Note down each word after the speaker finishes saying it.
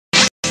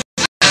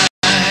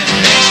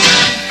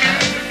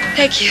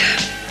Thank you.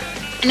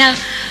 Now,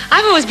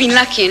 I've always been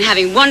lucky in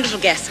having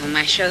wonderful guests on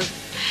my show.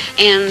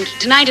 And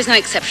tonight is no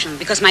exception,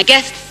 because my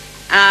guests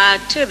are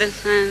two of the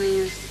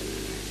funniest.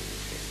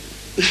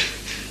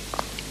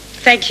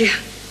 Thank you.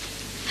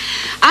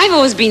 I've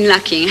always been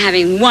lucky in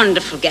having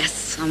wonderful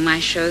guests on my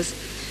shows.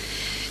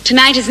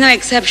 Tonight is no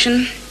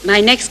exception.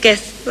 My next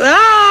guest...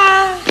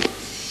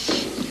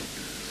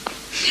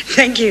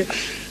 Thank you.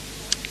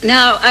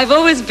 Now, I've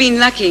always been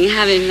lucky in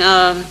having...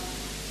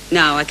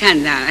 No, I can't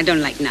now. I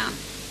don't like now.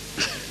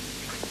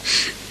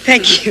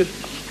 Thank you.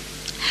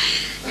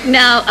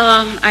 Now,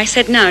 I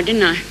said no,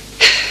 didn't I?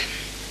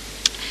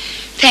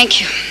 Thank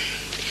you.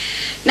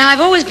 Now, I've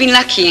always been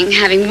lucky in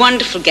having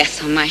wonderful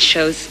guests on my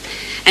shows.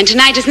 And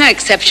tonight is no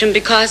exception,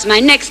 because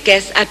my next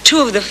guests are two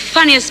of the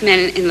funniest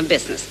men in the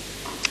business.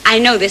 I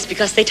know this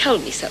because they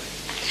told me so.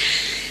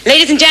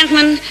 Ladies and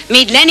gentlemen,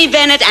 meet Lenny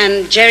Bennett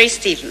and Jerry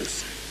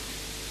Stevens.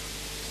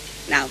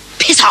 Now,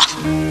 piss off.